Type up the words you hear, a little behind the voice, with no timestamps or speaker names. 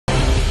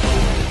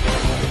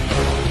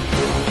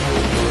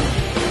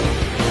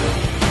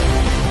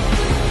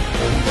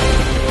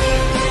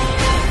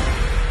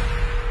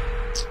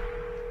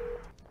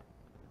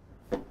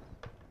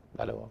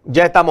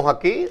Ya estamos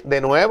aquí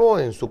de nuevo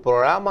en su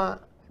programa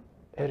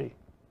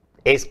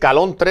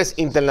Escalón 3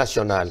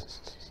 Internacional.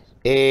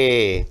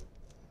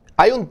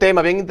 Hay un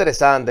tema bien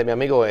interesante, mi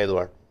amigo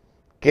Edward,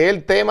 que es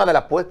el tema de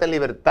la puesta en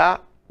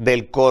libertad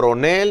del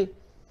coronel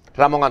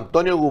Ramón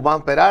Antonio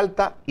Guzmán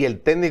Peralta y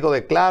el técnico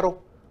de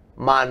Claro,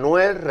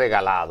 Manuel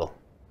Regalado.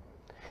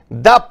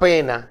 Da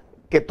pena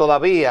que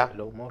todavía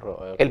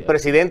el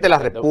presidente de la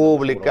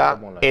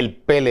República, el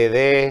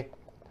PLD...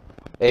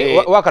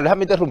 Huácar,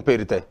 déjame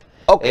interrumpirte.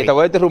 Okay. Te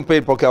voy a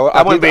interrumpir porque ahora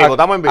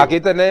estamos en vivo.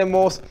 Aquí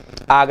tenemos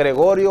a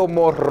Gregorio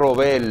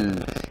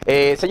Morrobel.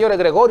 Señores,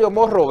 Gregorio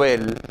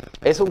Morrobel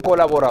es un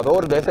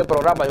colaborador de este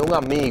programa y un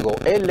amigo.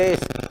 Él es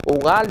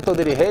un alto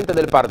dirigente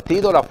del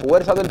partido La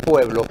Fuerza del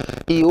Pueblo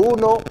y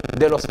uno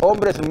de los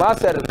hombres más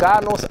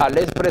cercanos al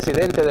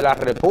expresidente de la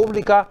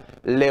República,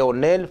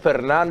 Leonel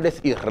Fernández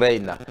y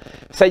Reina.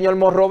 Señor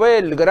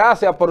Morrobel,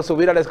 gracias por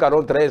subir al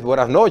Escalón 3.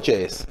 Buenas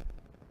noches.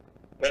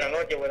 Buenas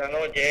noches,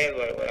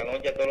 Edward. Buenas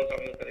noches a todos los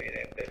amigos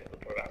televidentes de tu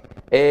programa.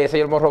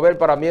 Señor Morrobel,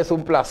 para mí es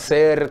un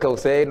placer que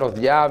usted nos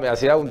llame.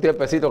 Hacía un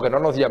tiempecito que no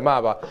nos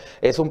llamaba.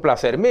 Es un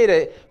placer.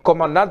 Mire,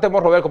 comandante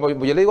Morrobel, como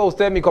yo le digo a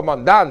usted, mi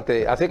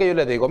comandante, así que yo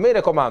le digo,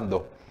 mire,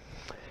 comando,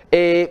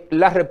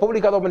 la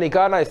República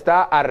Dominicana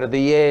está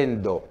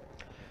ardiendo,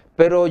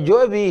 pero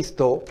yo he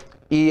visto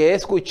y he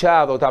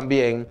escuchado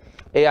también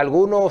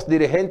algunos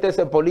dirigentes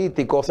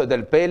políticos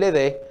del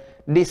PLD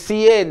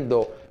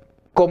diciendo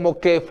como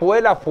que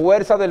fue la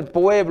fuerza del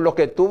pueblo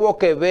que tuvo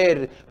que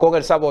ver con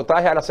el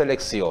sabotaje a las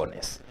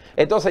elecciones.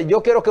 Entonces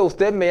yo quiero que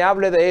usted me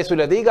hable de eso y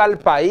le diga al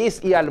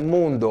país y al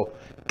mundo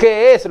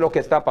qué es lo que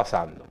está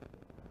pasando.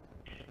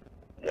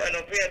 Bueno,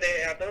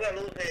 fíjate, a todas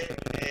luces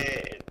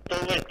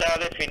todo está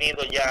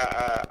definido ya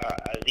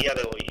al día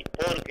de hoy,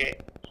 porque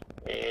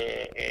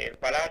el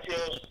Palacio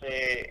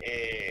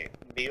se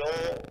vio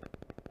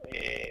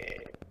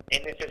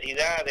en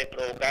necesidad de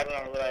provocar una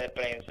rueda de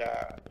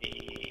prensa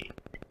y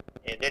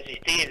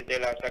desistir de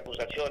las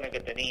acusaciones que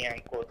tenían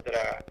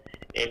contra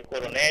el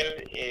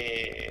coronel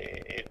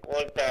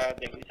escolta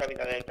de Luis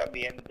Abinader,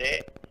 también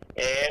de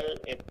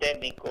el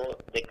técnico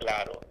de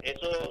Claro.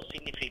 Eso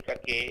significa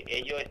que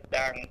ellos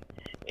están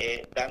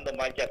dando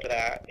marcha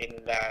atrás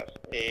en las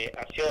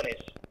acciones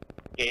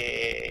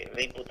que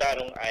le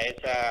imputaron a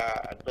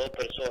esas dos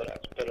personas,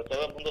 pero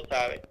todo el mundo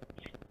sabe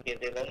que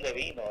de dónde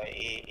vino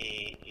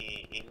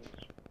y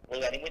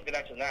organismos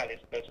internacionales,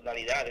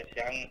 personalidades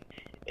se han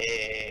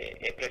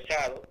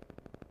expresado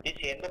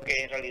diciendo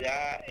que en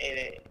realidad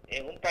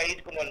en un país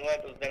como el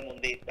nuestro del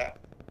mundista,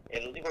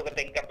 el único que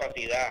tenga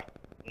capacidad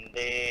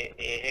de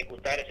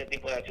ejecutar ese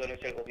tipo de acciones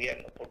es el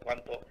gobierno, por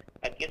cuanto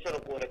a quién se le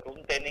ocurre que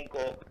un técnico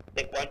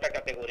de cuarta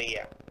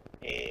categoría,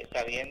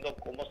 sabiendo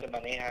cómo se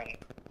manejan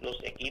los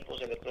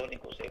equipos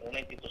electrónicos en una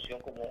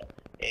institución como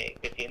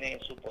que tiene en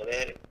su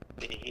poder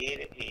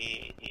dirigir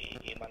y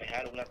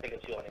manejar unas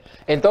elecciones.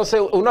 Entonces,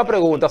 una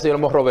pregunta, señor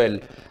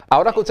Morrobel.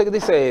 Ahora que usted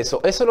dice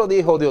eso lo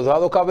dijo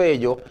Diosdado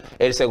Cabello,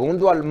 el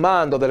segundo al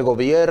mando del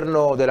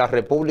gobierno de la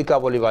República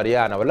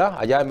Bolivariana, ¿verdad?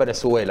 Allá en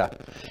Venezuela.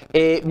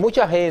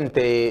 Mucha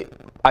gente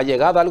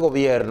allegada al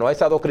gobierno ha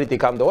estado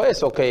criticando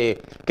eso,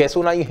 que es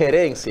una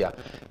injerencia.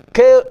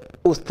 ¿Qué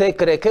usted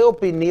cree, qué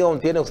opinión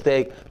tiene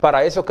usted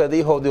para eso que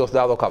dijo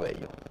Diosdado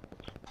Cabello?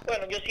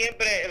 Bueno, yo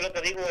siempre lo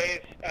que digo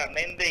es,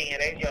 amén de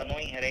injerencia o no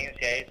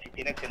injerencia, es si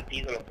tiene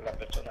sentido lo que la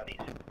persona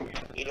dice.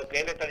 Y lo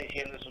que él está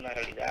diciendo es una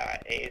realidad,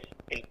 es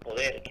el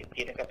poder que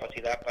tiene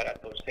capacidad para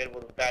torcer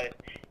voluntades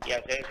y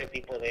hacer ese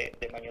tipo de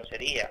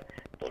mañosería,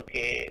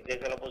 porque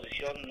desde la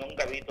oposición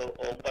nunca he visto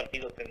a un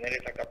partido tener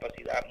esa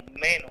capacidad,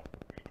 menos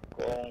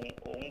con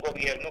un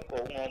gobierno,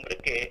 con un hombre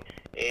que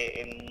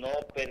no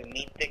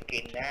permite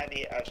que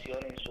nadie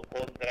accione en su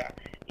contra,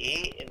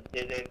 y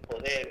desde el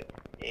poder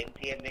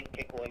entienden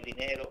que con el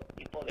dinero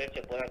y poder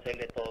se puede hacer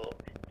de todo,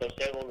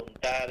 torcer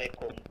voluntades,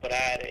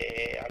 comprar,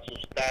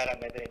 asustar,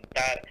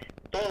 amedrentar.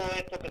 Todo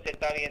esto que se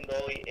está viendo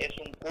hoy es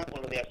un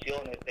cúmulo de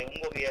acciones de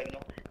un gobierno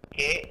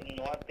que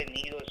no ha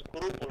tenido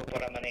escrúpulos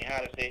para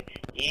manejarse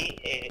y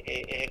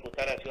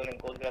ejecutar acciones en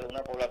contra de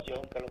una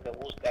población que lo que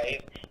busca es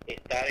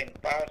estar en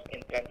paz, en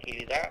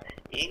tranquilidad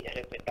y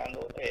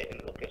respetando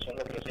lo que son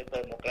los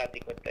preceptos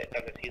democráticos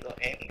establecidos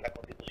en la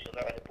Constitución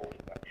de la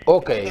República.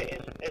 Okay. Entonces,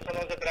 eso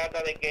no se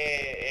trata de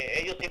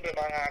que ellos siempre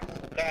van a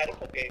juzgar,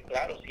 porque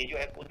claro, si ellos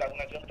ejecutan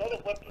una acción, todo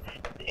fue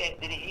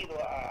dirigido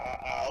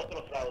a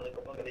otros fraudes,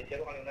 como que le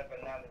hicieron a Leonel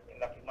Fernández en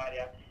la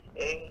primaria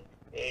en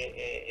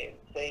el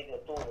 6 de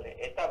octubre.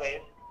 Esta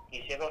vez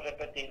quisieron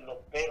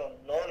repetirlo, pero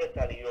no le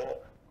salió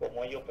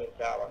como ellos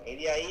pensaban. Y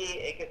de ahí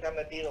es que se han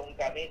metido en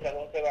camisa de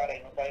 11 varas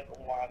y no saben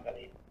cómo van a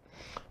salir.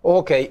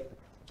 Ok.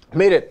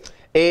 Mire,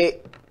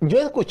 yo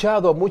he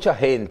escuchado a mucha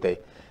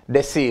gente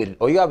decir,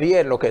 oiga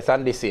bien lo que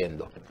están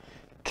diciendo,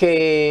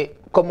 que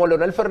como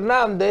Leonel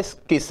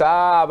Fernández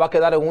quizá va a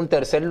quedar en un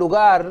tercer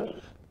lugar,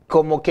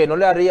 como que no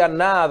le haría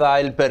nada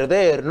el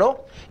perder,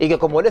 ¿no? Y que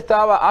como él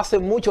estaba hace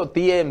mucho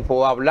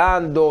tiempo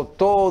hablando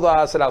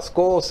todas las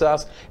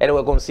cosas en lo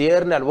que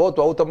concierne al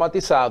voto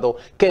automatizado,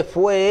 que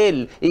fue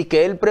él y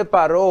que él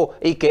preparó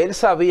y que él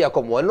sabía,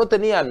 como él no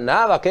tenía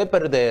nada que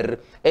perder,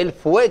 él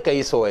fue que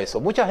hizo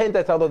eso. Mucha gente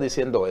ha estado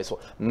diciendo eso,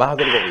 más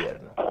del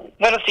gobierno.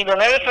 Bueno, si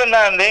Leonel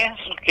Fernández,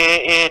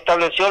 que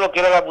estableció lo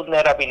que era la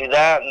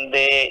vulnerabilidad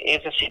de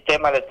ese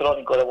sistema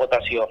electrónico de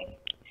votación,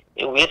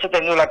 hubiese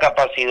tenido la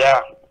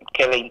capacidad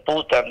que le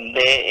imputan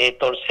de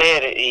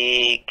torcer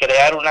y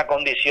crear una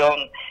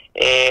condición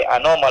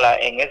anómala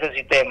en ese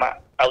sistema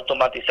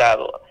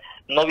automatizado,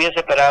 no hubiese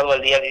esperado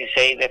el día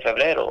 16 de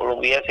febrero, lo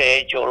hubiese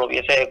hecho, lo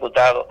hubiese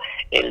ejecutado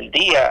el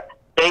día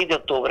 6 de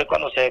octubre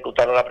cuando se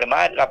ejecutaron las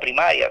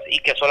primarias y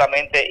que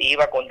solamente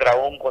iba contra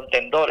un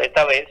contendor.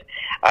 Esta vez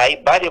hay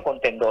varios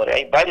contendores,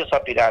 hay varios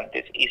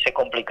aspirantes y se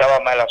complicaba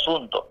más el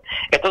asunto.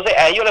 Entonces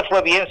a ellos les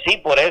fue bien, sí,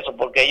 por eso,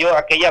 porque ellos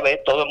aquella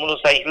vez todo el mundo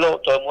se aisló,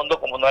 todo el mundo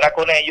como no era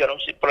con ellos, era un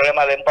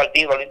problema de un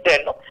partido al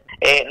interno,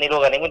 ni los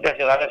organismos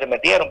internacionales se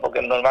metieron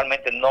porque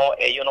normalmente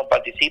ellos no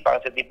participan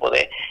en ese tipo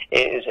de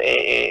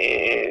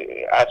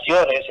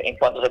acciones en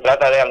cuanto se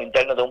trata de a lo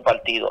interno de un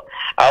partido.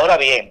 Ahora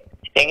bien,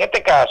 en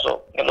este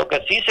caso, lo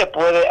que sí se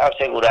puede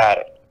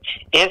asegurar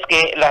es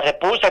que la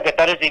repulsa que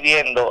está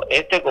recibiendo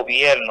este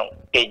gobierno,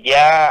 que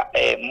ya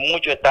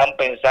muchos están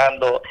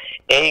pensando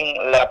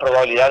en la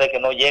probabilidad de que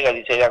no llegue el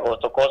 16 de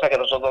agosto, cosa que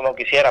nosotros no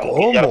quisiéramos,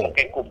 quisiéramos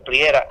que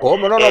cumpliera.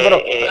 ¿Cómo? No,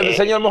 pero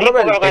señor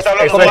Morrobel,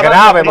 eso es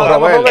grave,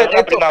 Morrobel. Es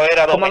la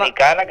primavera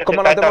dominicana que se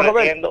está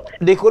estableciendo.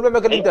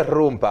 Discúlpeme que le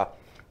interrumpa.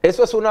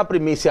 Eso es una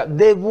primicia.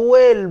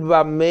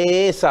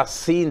 Devuélvame esa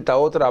cinta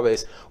otra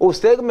vez.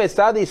 Usted me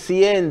está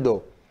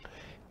diciendo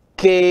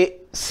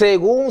que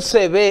según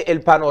se ve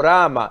el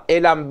panorama,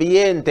 el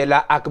ambiente,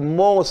 la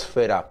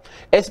atmósfera,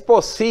 es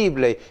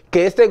posible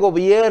que este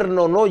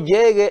gobierno no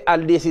llegue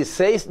al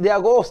 16 de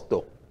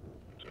agosto.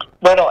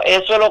 Bueno,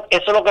 eso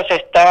es lo que se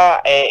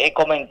está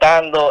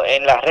comentando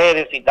en las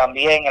redes y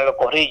también en los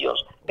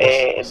corrillos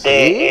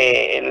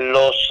de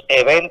los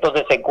eventos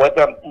donde se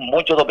encuentran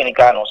muchos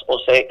dominicanos o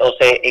se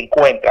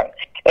encuentran.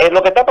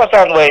 Lo que está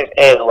pasando es,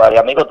 Eduardo y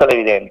amigos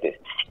televidentes,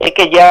 es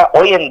que ya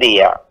hoy en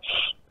día,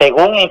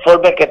 según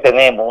informes que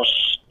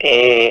tenemos,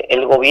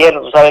 el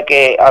gobierno, tú sabes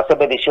que hace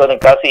mediciones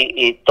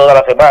casi todas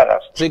las semanas.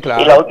 Sí,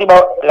 claro. Y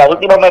la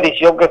última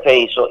medición que se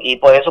hizo, y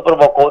por eso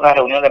provocó una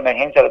reunión de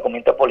emergencia del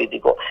comité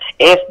político,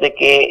 es de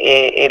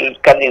que el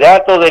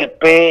candidato del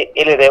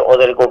PLD o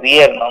del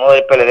gobierno, no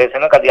del PLD,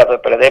 sino el candidato del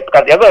PLD, el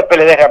candidato del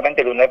PLD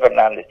realmente Leonel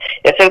Fernández,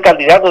 es el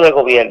candidato del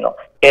gobierno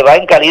que va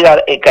en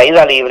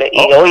caída libre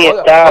y hoy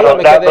está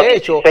rondando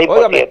el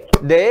 16%.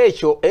 De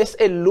hecho, es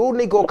el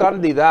único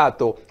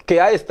candidato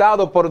que ha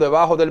estado por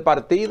debajo del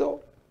partido.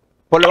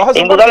 ¿Por debajo de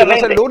su partido no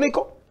es el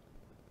único?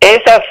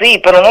 Es así,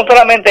 pero no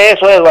solamente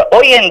eso, Eduardo.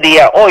 Hoy en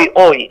día,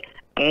 hoy,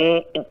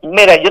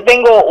 mira, yo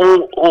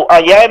tengo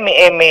allá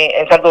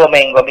en Santo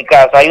Domingo, en mi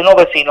casa, hay unos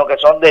vecinos que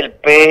son del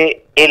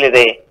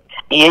PLD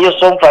y ellos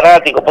son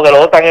fanáticos porque los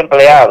dos están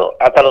empleados,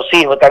 hasta los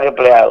hijos están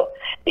empleados.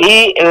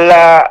 Y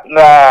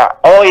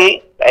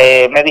hoy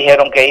me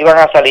dijeron que iban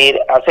a salir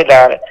a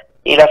cenar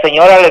y la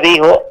señora le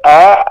dijo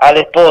al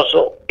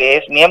esposo, que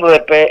es miembro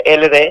del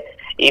PLD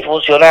y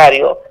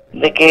funcionario,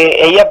 de que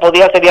ella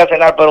podía salir a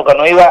cenar, pero que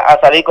no iba a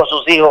salir con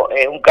sus hijos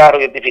en un carro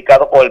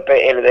identificado con el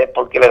PLD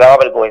porque le daba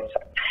vergüenza.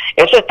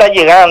 A eso está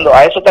llegando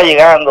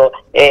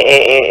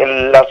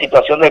la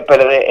situación del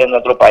PLD en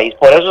nuestro país.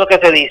 Por eso es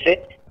que se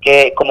dice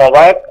que como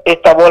va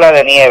esta bola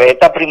de nieve,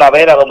 esta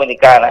primavera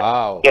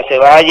dominicana, que se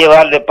va a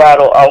llevar de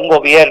paro a un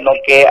gobierno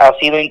que ha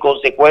sido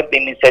inconsecuente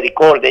y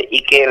misericordia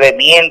y que le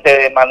miente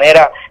de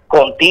manera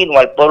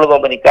continua al pueblo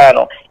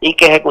dominicano y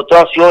que ejecutó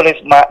acciones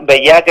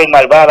bellacas y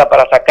malvadas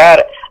para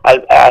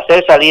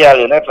hacer salir a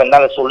Leonel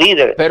Fernández, su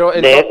líder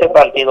de ese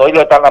partido. Hoy lo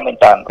están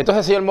lamentando.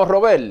 Entonces, señor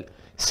Morrobel,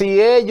 si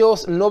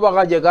ellos no van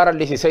a llegar al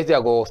 16 de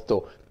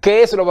agosto,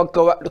 ¿qué es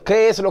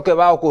lo que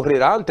va a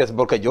ocurrir antes?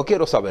 Porque yo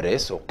quiero saber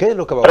eso. ¿Qué es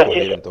lo que va a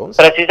ocurrir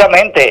entonces?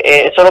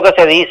 Precisamente, eso es lo que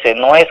se dice,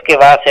 no es que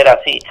va a ser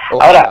así.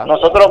 Ojalá. Ahora,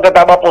 nosotros lo que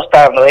estamos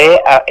apostando es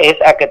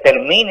a que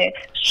termine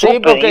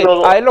su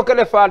periodo. A él lo que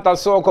le faltan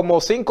son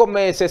como 5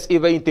 meses y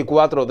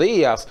 24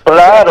 días.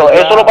 Claro,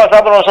 eso lo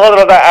pasamos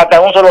nosotros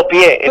hasta un solo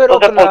pie. Pero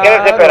entonces, ¿por qué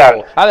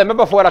desesperar? Además,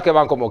 para afuera que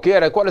van como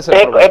quiera. ¿Cuál es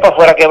el problema? Es para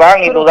afuera que van,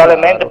 pero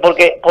indudablemente, claro.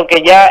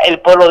 porque ya el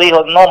pueblo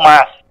dijo no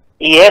más.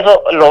 Y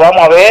eso lo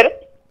vamos a ver.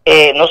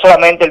 No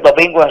solamente el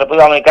domingo en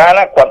República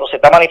Dominicana, cuando se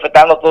está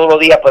manifestando todos los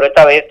días, pero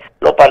esta vez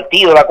los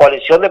partidos, la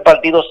coalición de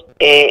partidos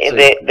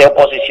de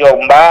oposición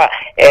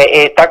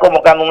está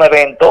convocando un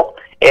evento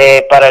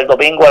para el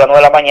domingo a las 9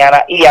 de la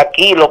mañana, y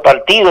aquí los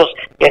partidos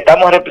que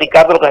estamos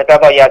replicando lo que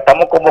estamos allá,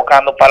 estamos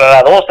convocando para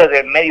las 12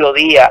 del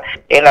mediodía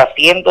en la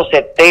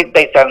 170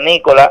 y San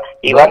Nicolás,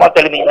 y vamos a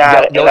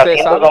terminar en la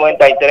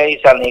 193 y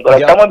San Nicolás.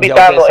 Estamos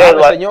invitando,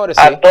 Eduardo, señores,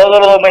 a todos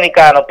los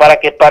dominicanos para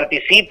que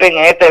participen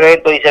en este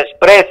evento y se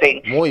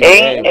expresen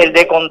en el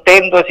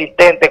descontento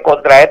existente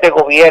contra este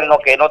gobierno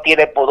que no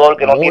tiene pudor,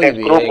 que no tiene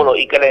escrúpulos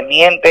y que le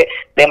miente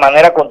de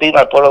manera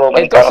continua al pueblo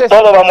dominicano. Entonces,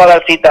 todos vamos a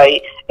dar cita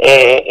ahí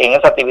en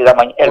esa actividad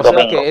el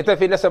domingo. O sea que este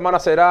fin de semana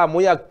será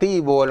muy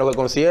activo en lo que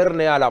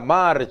concierne a la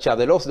marcha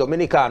de los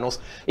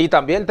dominicanos, y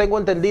también tengo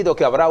entendido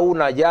que habrá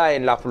una ya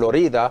en la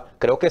Florida,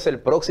 creo que es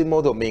el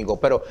próximo domingo.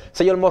 Pero,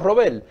 señor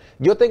Morrobel,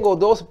 yo tengo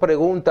dos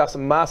preguntas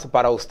más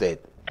para usted.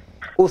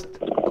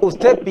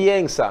 ¿Usted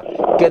piensa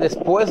que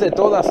después de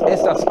todas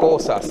estas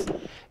cosas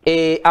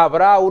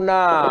habrá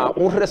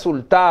un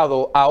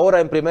resultado ahora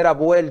en primera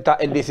vuelta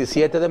el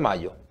 17 de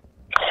mayo?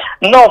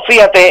 No,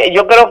 fíjate,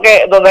 yo creo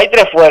que donde hay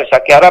tres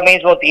fuerzas que ahora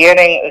mismo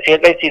tienen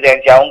cierta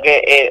incidencia,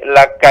 aunque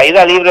la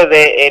caída libre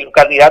del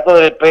candidato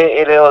del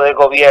PLO del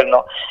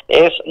gobierno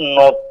es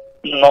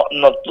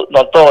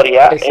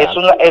notoria,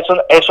 eso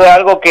es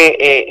algo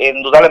que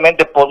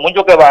indudablemente, por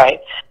mucho que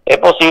baje,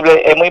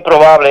 es muy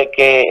probable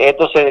que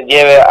esto se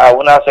lleve a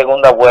una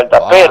segunda vuelta.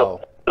 Wow. Pero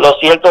lo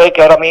cierto es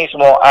que ahora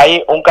mismo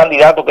hay un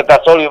candidato que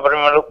está solo en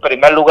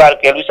primer lugar,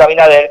 que es Luis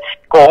Abinader,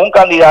 con un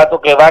candidato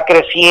que va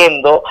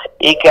creciendo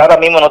y que ahora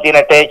mismo no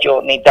tiene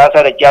techo ni tasa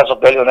de rechazo,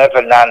 que es Leonel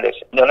Fernández.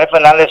 Leonel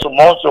Fernández es un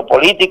monstruo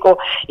político,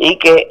 y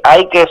que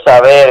hay que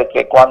saber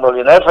que cuando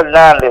Leonel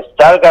Fernández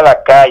salga a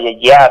la calle,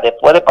 ya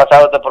después de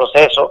pasado este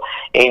proceso,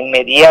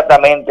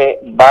 inmediatamente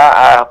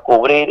va a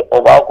cubrir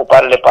o va a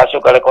ocupar el espacio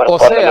que le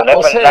corresponde.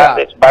 Leonel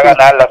Fernández va a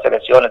ganar las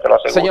elecciones, te lo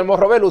aseguro. Señor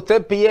Morrobel,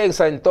 ¿usted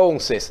piensa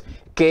entonces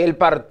que el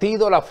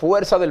partido La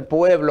Fuerza del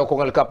Pueblo,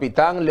 con el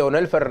capitán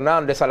Leonel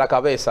Fernández a la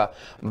cabeza,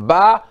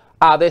 va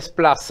a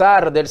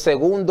desplazar del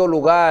segundo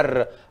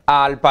lugar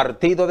al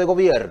partido de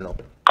gobierno?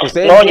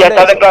 No, ya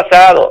está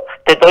desplazado.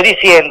 Te estoy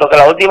diciendo que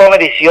la última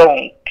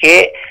medición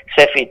que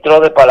se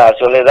filtró de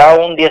Palacio le da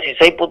un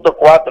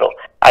 16.4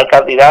 al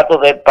candidato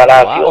del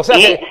Palacio. Wow, o sea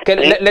que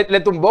le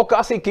tumbó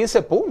casi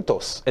 15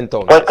 puntos,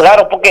 entonces. Pues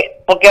claro,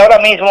 porque ahora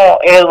mismo,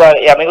 Edward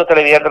y amigos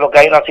televidentes, lo que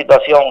hay una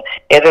situación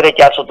es de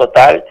rechazo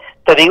total.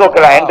 Te digo que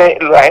la gente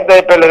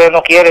del PLD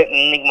no quiere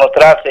ni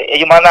mostrarse.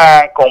 Ellos van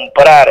a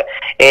comprar,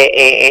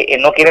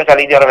 no quieren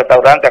salir de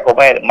restaurante a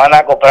comer, van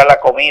a comprar la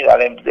comida,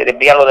 le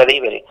envían los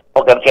delivery,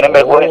 porque no tienen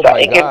vergüenza.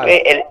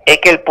 Es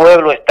que el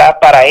pueblo está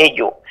para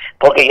ello,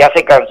 porque ya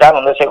se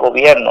cansaron de ese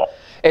gobierno.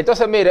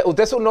 Entonces, mire,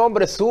 usted es un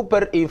hombre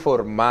súper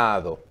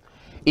informado,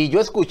 y yo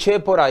escuché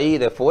por ahí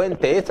de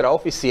fuente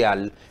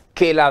extraoficial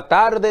que la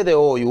tarde de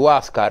hoy,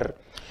 Huáscar,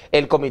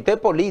 el comité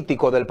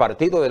político del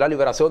Partido de la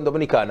Liberación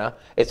Dominicana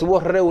estuvo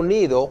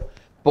reunido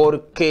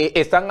porque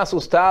están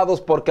asustados,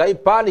 porque hay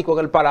pánico en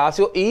el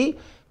Palacio, y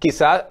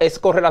quizás es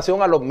con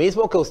relación a lo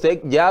mismo que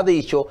usted ya ha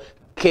dicho,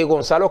 que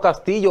Gonzalo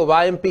Castillo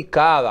va en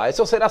picada.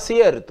 ¿Eso será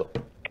cierto?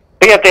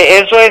 Fíjate,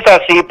 eso es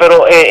así, pero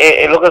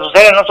lo que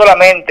sucede no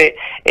solamente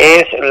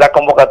es la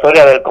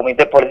convocatoria del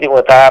comité político que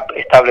está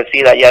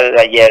establecida ya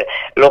desde ayer.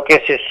 Lo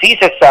que sí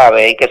se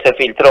sabe y que se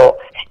filtró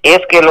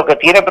es que lo que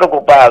tiene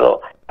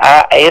preocupado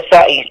a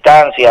esa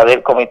instancia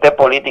del comité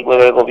político y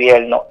del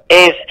gobierno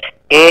es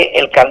que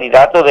el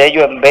candidato de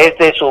ellos, en vez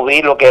de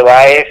subir, lo que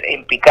va es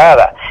en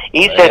picada.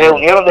 Y se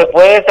reunieron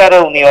después de esa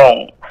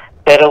reunión.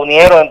 Se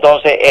reunieron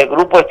entonces el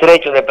grupo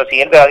estrecho del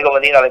presidente Danilo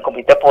Medina del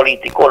comité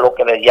político, lo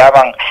que le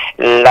llaman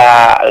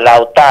la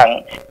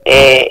OTAN,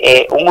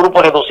 un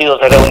grupo reducido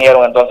se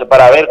reunieron entonces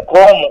para ver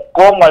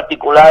cómo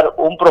articular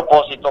un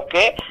propósito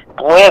que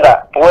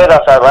pueda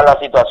salvar la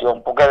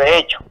situación, porque de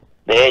hecho,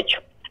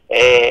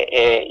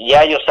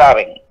 ya ellos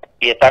saben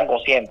y están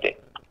conscientes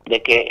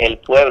de que el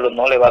pueblo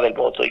no le va del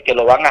voto y que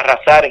lo van a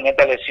arrasar en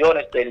estas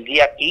elecciones del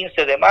día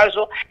 15 de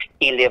marzo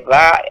y le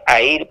va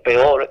a ir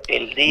peor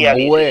el día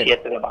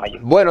 17 de mayo.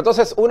 Bueno,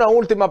 entonces una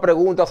última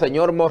pregunta,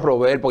 señor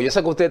Morrobel, porque yo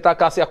sé que usted está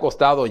casi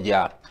acostado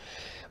ya.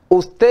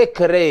 ¿Usted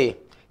cree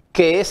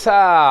que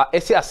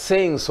ese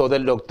ascenso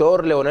del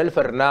doctor Leonel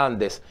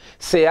Fernández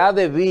se ha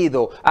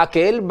debido a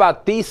que él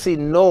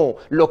vaticinó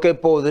lo que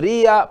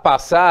podría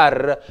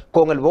pasar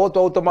con el voto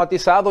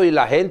automatizado y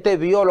la gente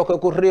vio lo que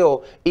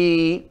ocurrió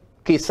y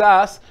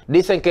quizás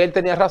dicen que él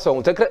tenía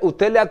razón?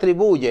 ¿Usted le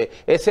atribuye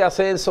ese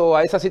ascenso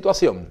a esa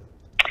situación?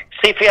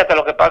 Sí, fíjate,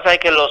 lo que pasa es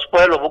que los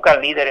pueblos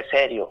buscan líderes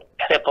serios,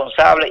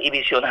 responsables y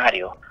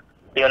visionarios.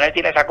 Leonel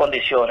tiene esas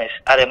condiciones.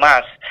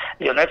 Además,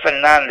 Leonel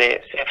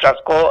Fernández se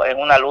enfrascó en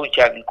una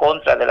lucha en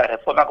contra de la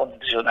reforma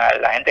constitucional.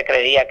 La gente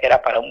creía que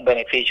era para un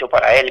beneficio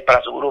para él y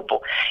para su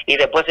grupo. Y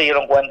después se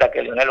dieron cuenta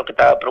que Leonel lo que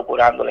estaba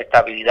procurando la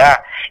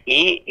estabilidad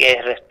y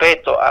el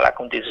respeto a la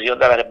Constitución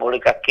de la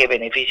República, que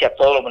beneficia a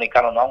todos los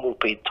dominicanos, no a un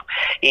grupito.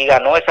 Y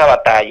ganó esa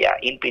batalla.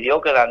 Impidió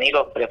que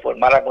Danilo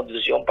reformara la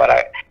Constitución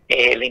para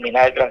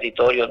eliminar el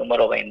transitorio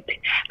número 20.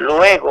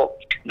 Luego,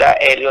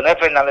 Leonel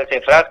Fernández se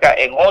enfrasca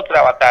en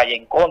otra batalla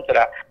en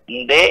contra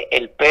de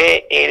el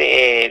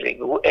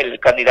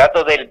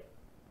candidato del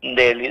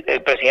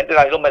presidente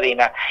Danilo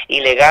Medina,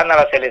 y le gana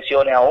las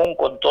elecciones aún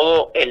con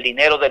todo el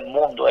dinero del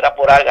mundo. Era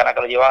por Álgana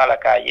que lo llevan a la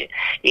calle,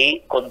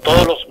 y con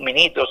todos los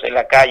ministros en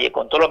la calle,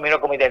 con todos los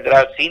miembros del comité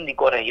central,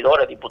 síndicos,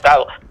 regidores,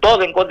 diputados,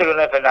 todo en contra de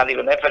Leonel Fernández, y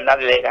Leonel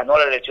Fernández le ganó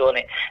las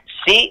elecciones.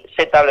 Sí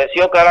se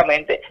estableció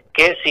claramente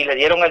que si le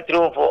dieron el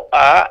triunfo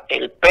a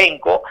el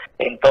Penco,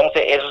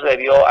 entonces eso se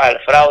debió al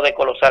fraude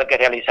colosal que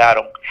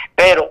realizaron.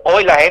 Pero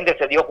hoy la gente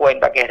se dio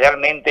cuenta que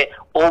realmente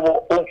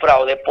hubo un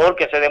fraude,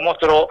 porque se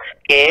demostró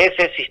que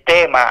ese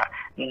sistema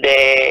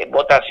de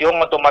votación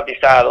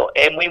automatizado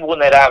es muy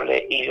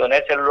vulnerable y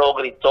Leonel se lo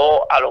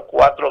gritó a los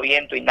cuatro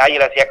vientos y nadie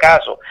le hacía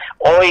caso.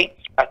 Hoy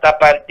hasta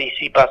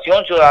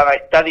Participación Ciudadana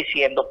está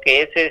diciendo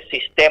que ese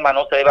sistema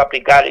no se debe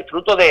aplicar y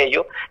fruto de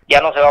ello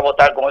ya no se va a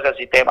votar con ese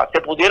sistema. Se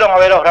pudieron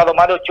haber ahorrado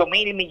más de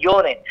 8.000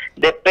 millones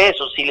de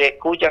pesos si le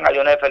escuchan a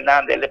Leonel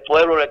Fernández. El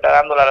pueblo le está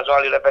dando la razón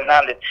a Leonel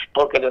Fernández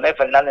porque Leonel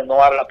Fernández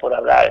no habla por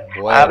hablar,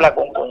 habla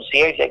con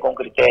conciencia y con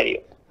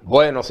criterio.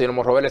 Bueno, señor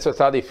Morrobel, eso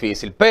está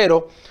difícil,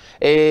 pero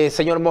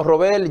señor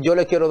Morrobel, yo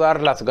le quiero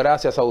dar las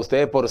gracias a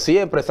usted por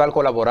siempre estar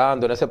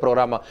colaborando en ese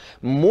programa.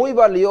 Muy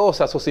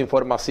valiosas sus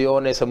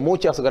informaciones,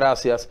 muchas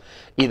gracias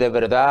y de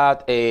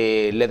verdad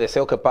le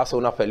deseo que pase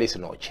una feliz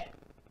noche.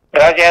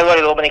 Gracias,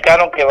 Eduardo. Y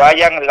dominicanos que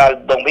vayan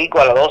al domingo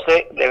a las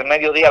 12 del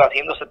mediodía a las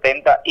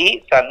 170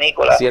 y San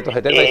Nicolás.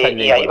 170 y San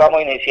Nicolás. Y ahí vamos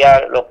a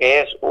iniciar lo que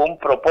es un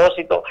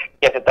propósito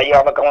que se está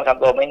llevando a cabo en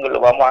Santo Domingo y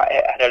lo vamos a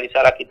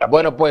realizar aquí también.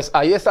 Bueno, pues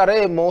ahí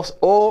estaremos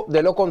o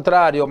de lo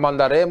contrario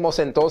mandaremos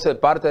entonces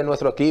parte de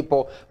nuestro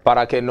equipo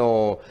para que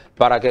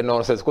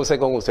nos excuse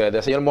con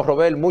ustedes. Señor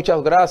Morrobel,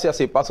 muchas gracias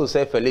y pase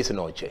usted feliz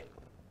noche.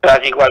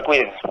 Gracias, igual,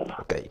 cuídense.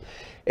 Okay.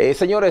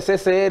 Señores,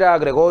 ese era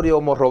Gregorio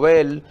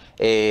Morrobel,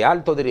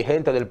 alto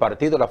dirigente del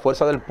partido La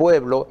Fuerza del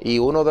Pueblo y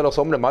uno de los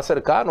hombres más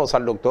cercanos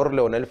al doctor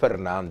Leonel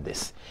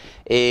Fernández.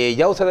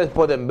 Ya ustedes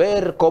pueden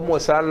ver cómo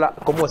están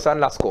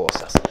las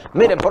cosas.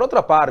 Miren, por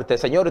otra parte,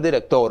 señor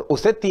director,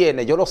 usted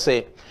tiene, yo lo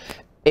sé,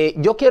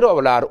 yo quiero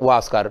hablar,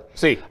 Huáscar,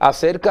 sí,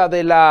 acerca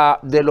de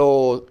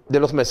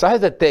los mensajes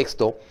de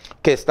texto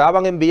que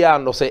estaban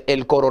enviándose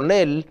el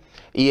coronel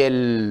y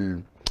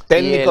el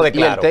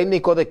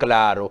técnico de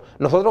Claro.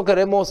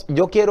 Nosotros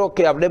yo quiero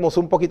que hablemos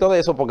un poquito de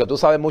eso porque tú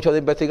sabes mucho de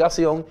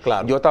investigación.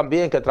 Claro. Yo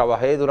también, que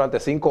trabajé durante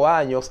 5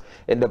 años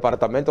en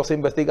departamentos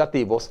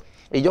investigativos.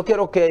 Y yo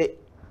quiero que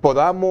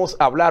podamos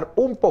hablar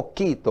un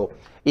poquito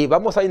y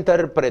vamos a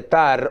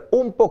interpretar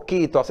un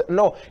poquito.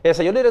 No, el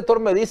señor director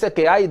me dice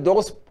que hay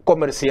 2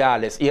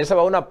 comerciales y él se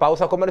va a una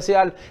pausa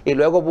comercial y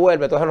luego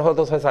vuelve, entonces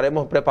nosotros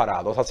estaremos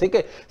preparados. Así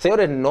que,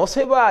 señores, no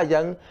se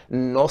vayan,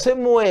 no se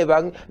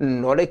muevan,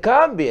 no le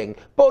cambien,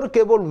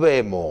 porque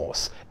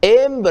volvemos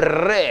en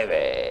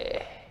breve.